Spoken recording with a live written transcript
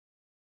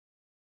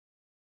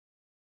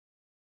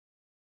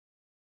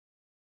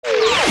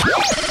So,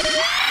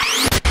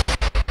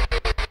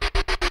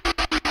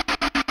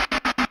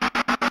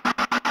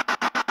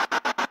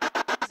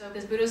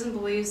 because Buddhism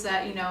believes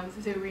that, you know,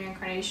 through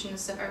reincarnation and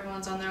stuff,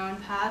 everyone's on their own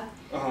path,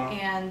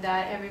 and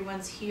that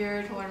everyone's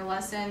here to learn a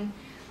lesson.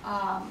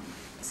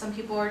 Some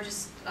people are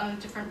just on a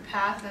different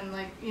path, and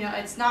like, you know,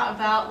 it's not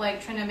about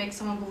like trying to make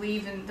someone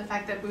believe in the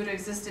fact that Buddha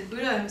existed.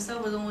 Buddha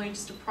himself was only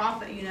just a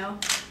prophet, you know.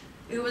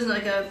 He wasn't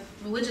like a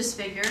religious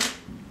figure.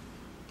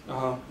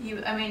 I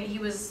mean, he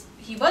was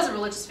a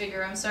religious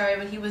figure, I'm sorry,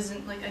 but he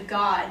wasn't like a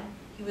god.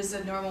 He was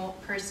a normal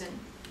person.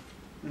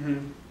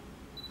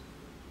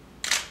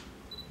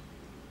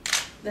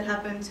 That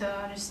happened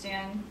to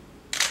understand.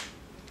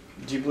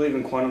 Do you believe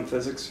in quantum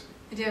physics?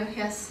 I do,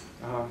 yes.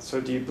 So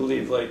do you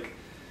believe like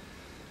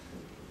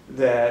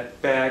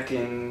that back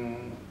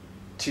in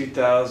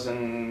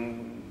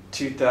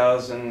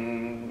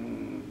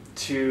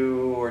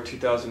 2002 or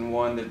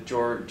 2001 that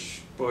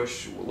George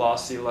Bush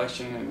lost the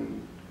election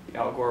and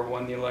Al Gore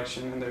won the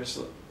election, and there's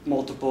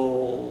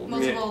multiple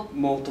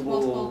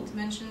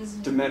dimensions?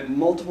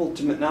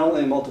 Not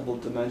only multiple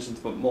dimensions,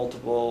 but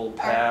multiple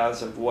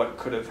paths of what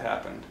could have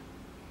happened.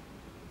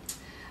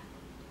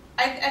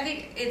 I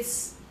think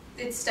it's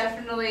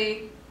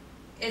definitely,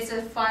 it's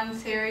a fun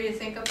theory to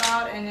think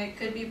about, and it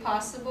could be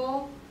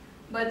possible,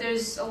 but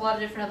there's a lot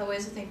of different other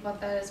ways to think about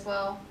that as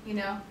well, you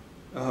know?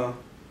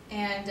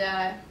 And,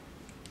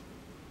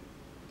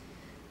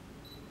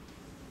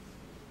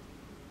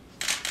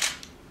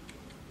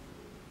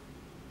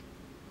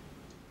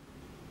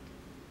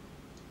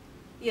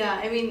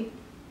 yeah, I mean...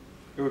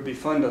 It would be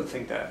fun to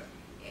think that.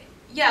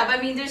 Yeah, but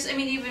I mean,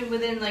 even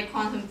within, like,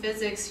 quantum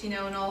physics, you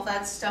know, and all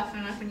that stuff,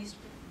 and when you...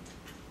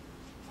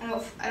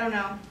 I don't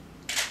know.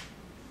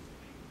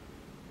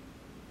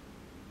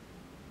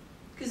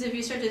 Because if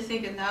you start to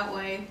think in that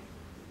way,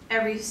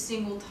 every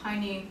single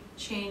tiny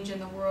change in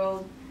the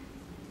world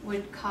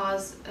would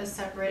cause a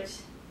separate,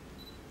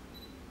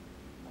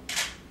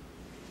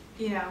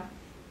 you know...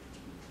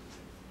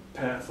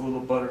 Path, a little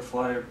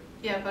butterfly.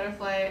 Yeah,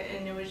 butterfly,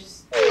 and it was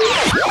just... So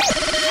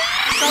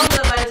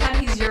that by the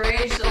time he's your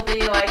age, there'll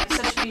be like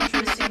such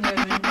futuristic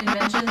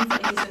inventions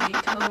that he's gonna be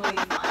totally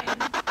fine.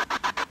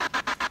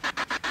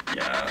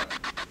 Yeah.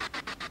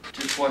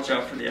 Just watch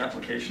out for the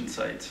application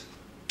sites.